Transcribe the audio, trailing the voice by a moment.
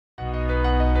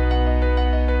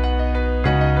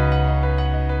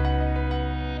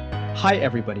Hi,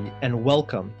 everybody, and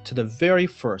welcome to the very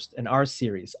first in our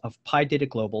series of PyData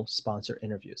Global sponsor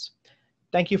interviews.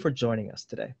 Thank you for joining us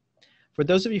today. For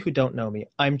those of you who don't know me,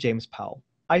 I'm James Powell.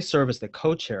 I serve as the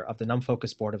co-chair of the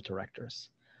NumFOCUS Board of Directors.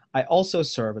 I also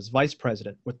serve as vice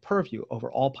president with purview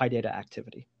over all PyData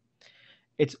activity.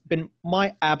 It's been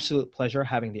my absolute pleasure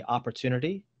having the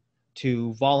opportunity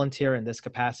to volunteer in this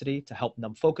capacity to help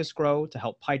NumFOCUS grow, to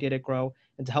help PyData grow,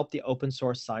 and to help the open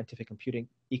source scientific computing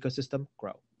ecosystem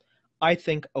grow. I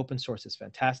think open source is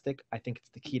fantastic. I think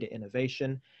it's the key to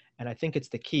innovation, and I think it's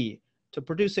the key to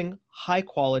producing high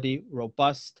quality,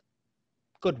 robust,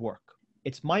 good work.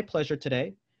 It's my pleasure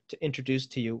today to introduce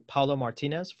to you Paulo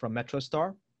Martinez from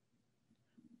MetroStar.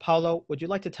 Paulo, would you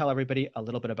like to tell everybody a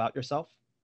little bit about yourself?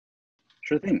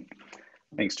 Sure thing.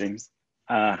 Thanks, James.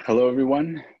 Hello,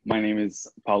 everyone. My name is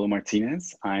Paulo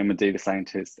Martinez. I'm a data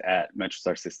scientist at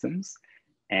MetroStar Systems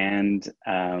and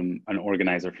an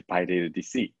organizer for PyData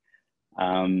DC.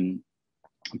 I'm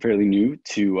fairly new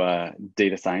to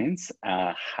data science.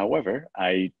 However,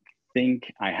 I think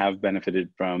I have benefited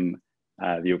from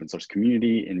the open source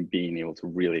community in being able to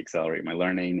really accelerate my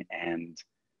learning and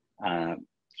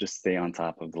just stay on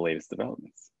top of the latest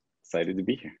developments. Excited to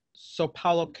be here. So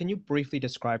Paulo, can you briefly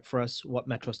describe for us what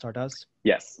MetroStar does?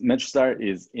 Yes, MetroStar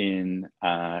is in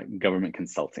government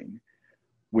consulting,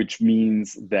 which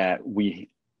means that we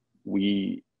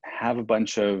have a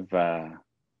bunch of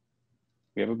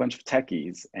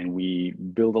techies and we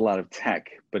build a lot of tech,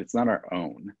 but it's not our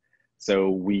own. So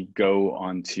we go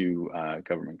onto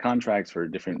government contracts for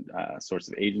different sorts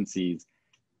of agencies.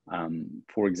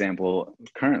 For example,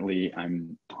 currently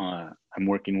I'm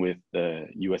working with the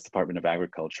U.S. Department of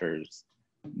Agriculture's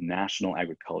National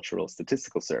Agricultural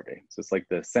Statistical Survey. So it's like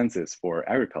the census for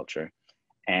agriculture.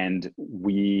 And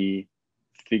we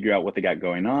figure out what they got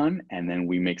going on, and then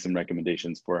we make some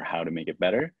recommendations for how to make it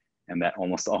better. And that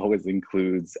almost always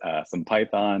includes some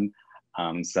Python,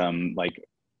 some like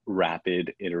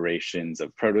rapid iterations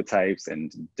of prototypes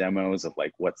and demos of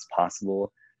like what's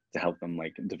possible to help them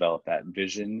like develop that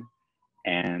vision.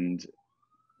 And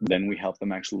then we help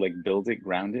them actually like build it,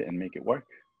 ground it, and make it work.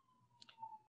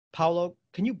 Paulo,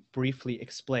 can you briefly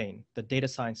explain the data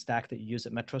science stack that you use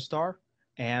at MetroStar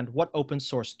and what open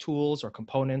source tools or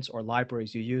components or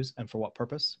libraries you use and for what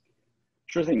purpose?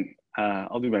 Sure thing.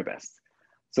 I'll do my best.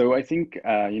 So I think,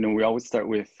 we always start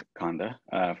with Conda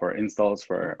for our installs,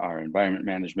 for our environment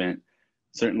management.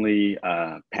 Certainly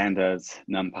Pandas,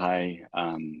 NumPy,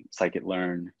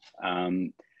 scikit-learn.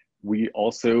 We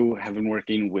also have been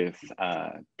working with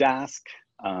Dask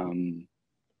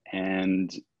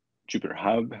and Jupyter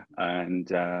Hub.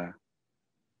 And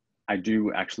I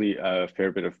do actually a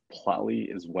fair bit of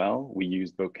Plotly as well. We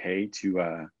use Bouquet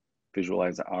to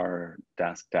visualize our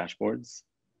Dask dashboards.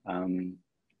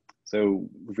 So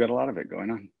we've got a lot of it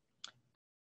going on.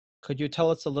 Could you tell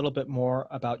us a little bit more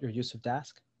about your use of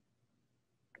Dask?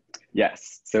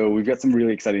 Yes, so we've got some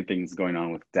really exciting things going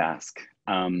on with Dask.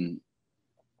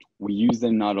 We use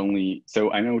them not only,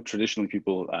 so I know traditionally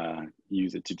people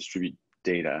use it to distribute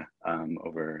data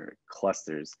over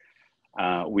clusters.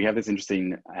 We have this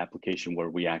interesting application where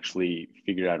we actually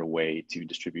figured out a way to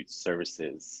distribute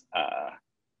services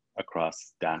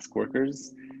across Dask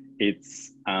workers.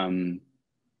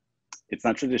 It's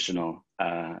not traditional,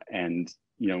 and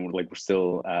we're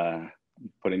still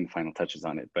putting the final touches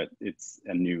on it, but it's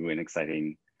a new and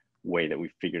exciting way that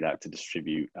we've figured out to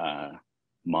distribute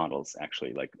models,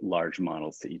 actually like large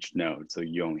models to each node. So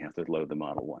you only have to load the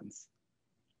model once.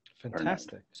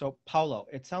 Fantastic. So Paulo,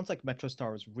 it sounds like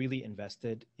MetroStar is really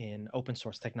invested in open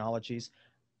source technologies.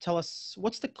 Tell us,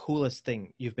 what's the coolest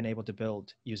thing you've been able to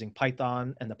build using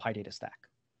Python and the PyData stack?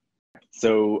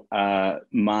 So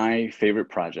my favorite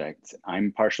project,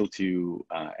 I'm partial to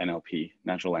NLP,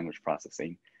 natural language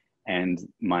processing. And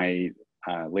my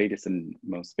latest and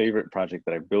most favorite project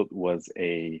that I built was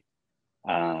a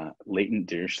latent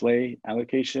Dirichlet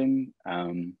allocation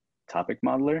topic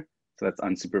modeler. So that's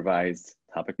unsupervised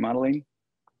topic modeling.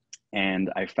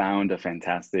 And I found a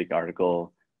fantastic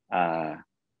article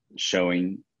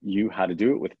showing you how to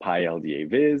do it with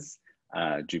PyLDA-Viz,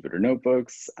 Jupyter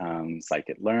Notebooks,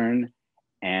 scikit-learn,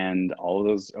 and all of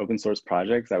those open source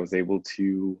projects I was able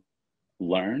to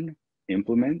learn,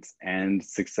 implement, and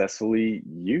successfully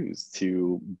use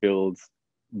to build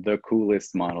the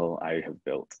coolest model I have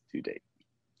built to date.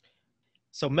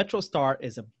 So MetroStar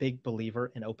is a big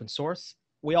believer in open source.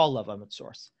 We all love open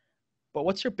source. But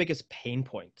what's your biggest pain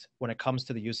point when it comes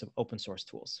to the use of open source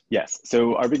tools? Yes,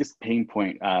 so our biggest pain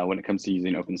point when it comes to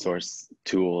using open source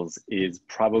tools is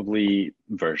probably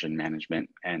version management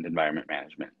and environment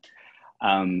management.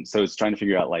 So it's trying to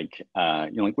figure out like,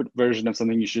 like what version of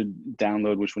something you should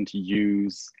download, which one to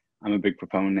use. I'm a big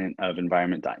proponent of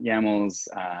environment.yamls.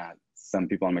 Some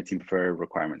people on my team prefer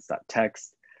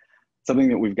requirements.txt. Something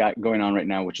that we've got going on right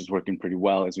now, which is working pretty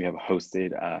well, is we have a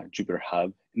hosted Jupyter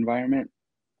Hub environment.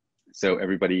 So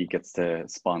everybody gets to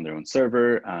spawn their own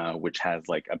server, which has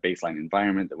like a baseline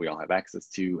environment that we all have access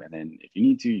to. And then if you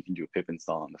need to, you can do a pip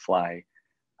install on the fly.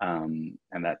 And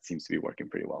that seems to be working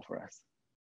pretty well for us.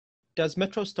 Does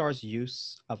MetroStar's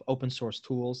use of open source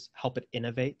tools help it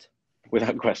innovate?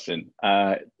 Without question.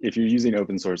 If you're using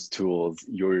open source tools,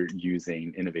 you're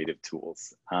using innovative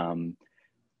tools.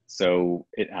 So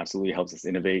it absolutely helps us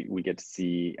innovate. We get to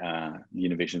see the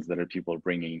innovations that people are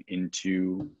bringing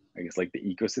into, I guess, like the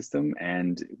ecosystem,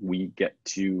 and we get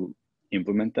to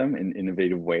implement them in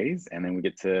innovative ways. And then we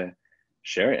get to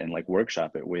share it and like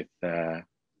workshop it with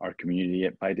our community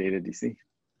at PyData DC.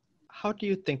 How do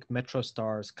you think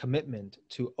MetroStar's commitment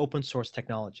to open source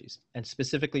technologies, and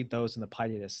specifically those in the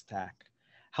PyData stack,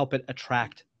 help it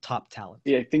attract top talent?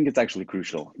 Yeah, I think it's actually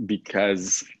crucial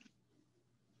because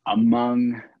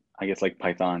among, I guess, like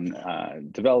Python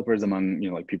developers, among,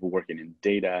 like people working in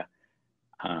data,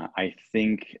 I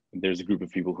think there's a group of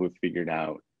people who have figured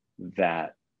out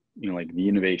that, like the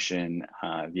innovation,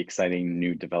 the exciting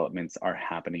new developments are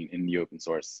happening in the open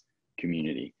source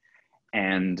community.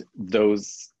 And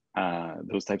those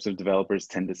types of developers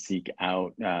tend to seek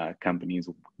out companies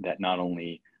that not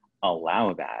only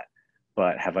allow that,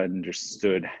 but have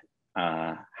understood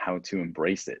how to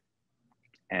embrace it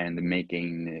and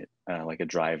making it like a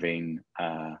driving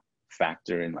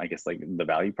factor in, I guess, like the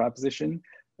value proposition.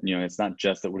 It's not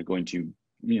just that we're going to,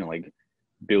 like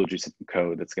build you some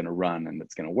code that's going to run and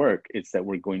that's going to work. It's that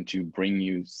we're going to bring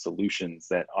you solutions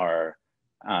that are,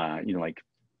 like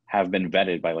have been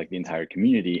vetted by like the entire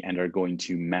community and are going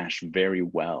to mesh very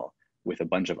well with a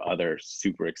bunch of other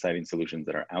super exciting solutions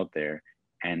that are out there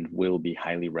and will be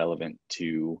highly relevant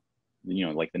to,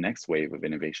 like the next wave of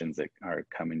innovations that are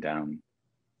coming down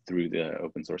through the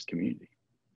open source community.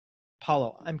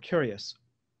 Paulo, I'm curious,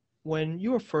 when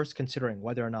you were first considering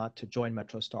whether or not to join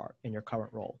MetroStar in your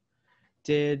current role,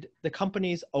 did the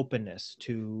company's openness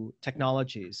to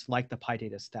technologies like the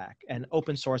PyData stack and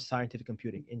open source scientific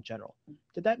computing in general,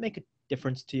 did that make a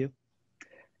difference to you?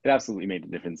 It absolutely made a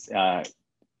difference.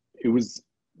 It was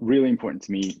really important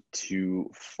to me to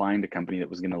find a company that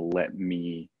was going to let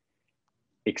me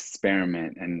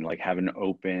experiment and like have an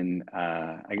open,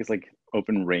 I guess, like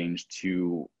open range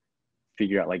to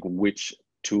figure out like which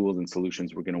tools and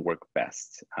solutions were going to work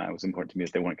best. It was important to me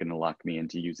that they weren't going to lock me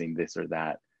into using this or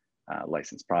that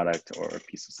licensed product or a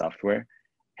piece of software.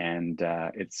 And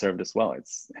it served us well.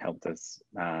 It's helped us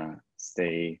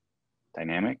stay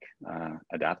dynamic,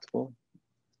 adaptable,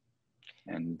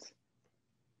 and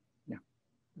yeah.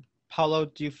 Paulo,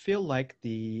 do you feel like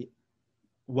the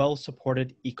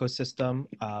well-supported ecosystem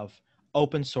of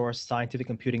open source scientific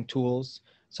computing tools,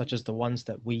 such as the ones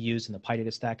that we use in the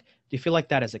PyData stack, do you feel like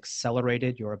that has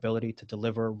accelerated your ability to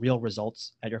deliver real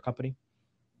results at your company?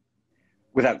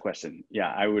 Without question,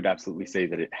 yeah, I would absolutely say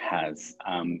that it has.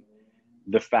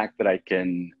 The fact that I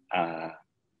can,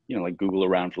 like Google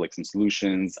around for like some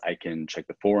solutions, I can check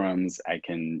the forums, I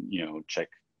can, check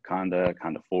Conda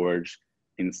Forge,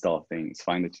 install things,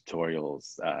 find the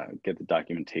tutorials, get the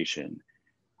documentation.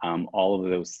 All of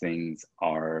those things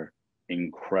are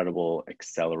incredible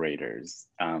accelerators.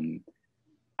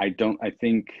 I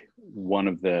think one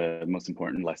of the most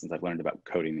important lessons I've learned about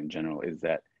coding in general is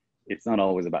that it's not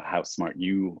always about how smart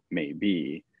you may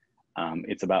be.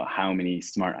 It's about how many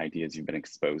smart ideas you've been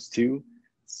exposed to.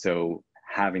 So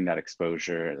having that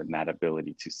exposure and that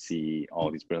ability to see all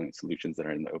these brilliant solutions that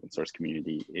are in the open source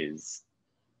community is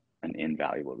an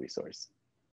invaluable resource.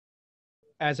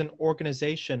 As an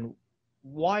organization,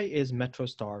 why is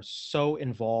MetroStar so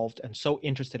involved and so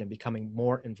interested in becoming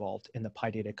more involved in the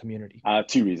PyData community?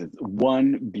 Two reasons.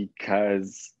 One,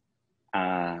 because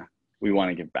we want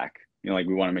to give back. Like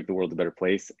we want to make the world a better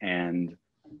place. And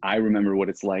I remember what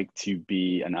it's like to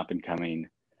be an up and coming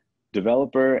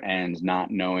developer and not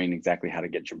knowing exactly how to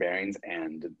get your bearings.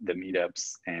 And the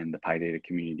meetups and the PyData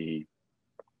community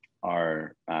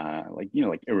are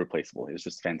like irreplaceable. It's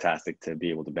just fantastic to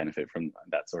be able to benefit from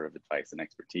that sort of advice and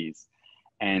expertise.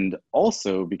 And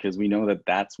also because we know that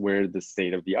that's where the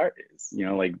state of the art is,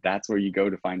 like that's where you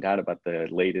go to find out about the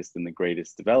latest and the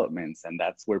greatest developments. And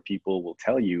that's where people will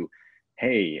tell you,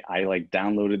 hey, I like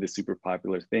downloaded this super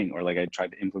popular thing, or like I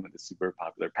tried to implement this super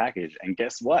popular package. And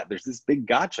guess what? There's this big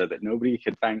gotcha that nobody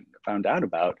had found out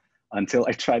about until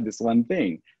I tried this one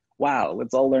thing. Wow,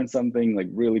 let's all learn something like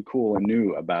really cool and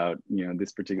new about,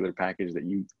 this particular package that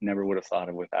you never would have thought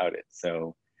of without it.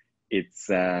 So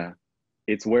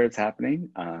it's where it's happening.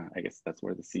 I guess that's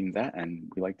where the scene's at,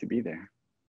 and we like to be there.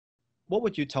 What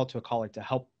would you tell to a colleague to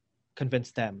help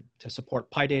convince them to support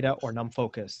PyData or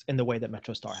NumFOCUS in the way that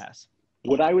MetroStar has?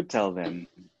 What I would tell them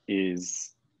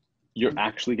is you're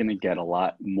actually going to get a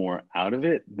lot more out of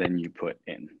it than you put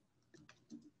in.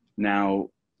 Now,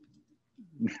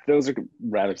 those are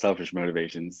rather selfish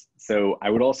motivations. So I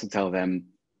would also tell them,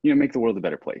 make the world a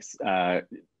better place. The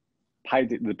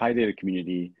PyData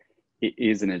community, it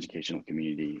is an educational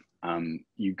community.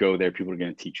 You go there, people are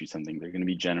going to teach you something. They're going to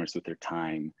be generous with their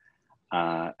time.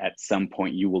 At some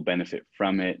point, you will benefit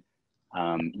from it.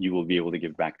 You will be able to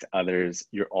give back to others.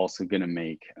 You're also going to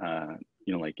make,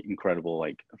 like incredible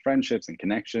like friendships and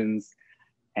connections,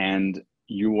 and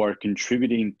you are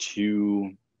contributing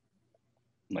to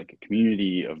like a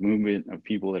community of movement of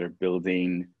people that are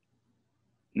building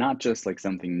not just like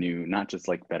something new, not just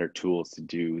like better tools to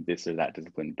do this or that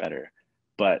discipline better,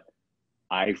 but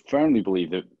I firmly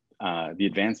believe that the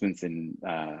advancements in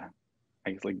I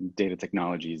guess like data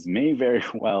technologies may very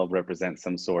well represent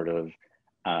some sort of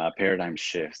paradigm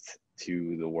shift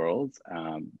to the world,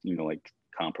 like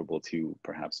comparable to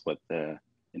perhaps what the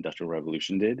Industrial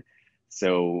Revolution did.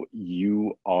 So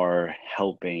you are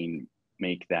helping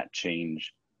make that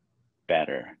change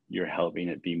better. You're helping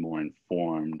it be more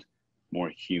informed, more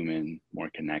human, more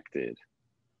connected.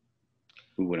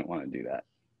 Who wouldn't want to do that?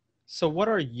 So what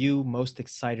are you most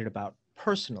excited about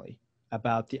personally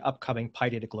about the upcoming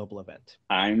PyData Global event?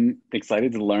 I'm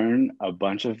excited to learn a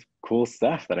bunch of cool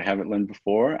stuff that I haven't learned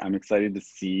before. I'm excited to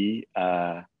see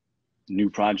new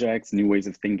projects, new ways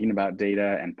of thinking about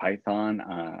data and Python.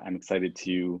 I'm excited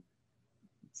to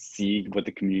see what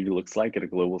the community looks like at a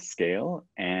global scale.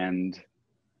 And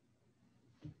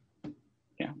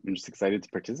yeah, I'm just excited to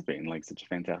participate in like such a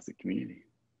fantastic community.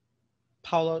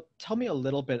 Paulo, tell me a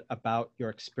little bit about your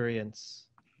experience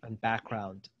and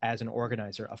background as an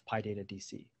organizer of PyData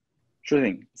DC. Sure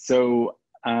thing. So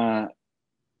I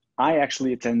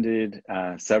actually attended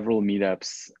several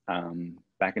meetups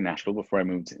back in Nashville before I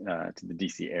moved to the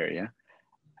DC area.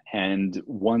 And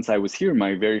once I was here,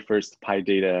 my very first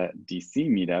PyData DC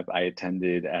meetup, I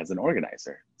attended as an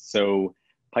organizer. So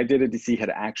PyData DC had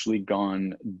actually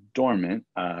gone dormant,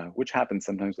 which happens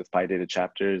sometimes with PyData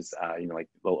chapters. Like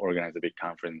they'll organize a big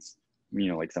conference,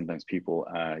 like sometimes people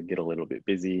get a little bit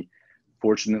busy.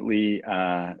 Fortunately,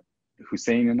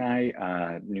 Hussein and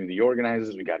I knew the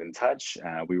organizers, we got in touch.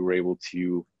 We were able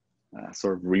to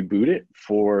sort of reboot it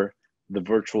for the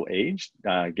virtual age,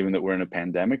 given that we're in a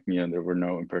pandemic, there were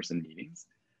no in-person meetings.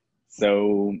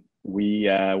 So we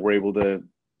were able to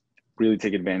really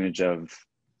take advantage of,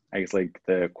 I guess, like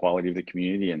the quality of the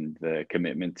community and the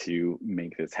commitment to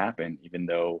make this happen, even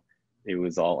though it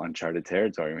was all uncharted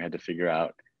territory. We had to figure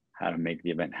out how to make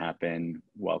the event happen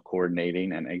while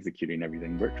coordinating and executing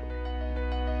everything virtually.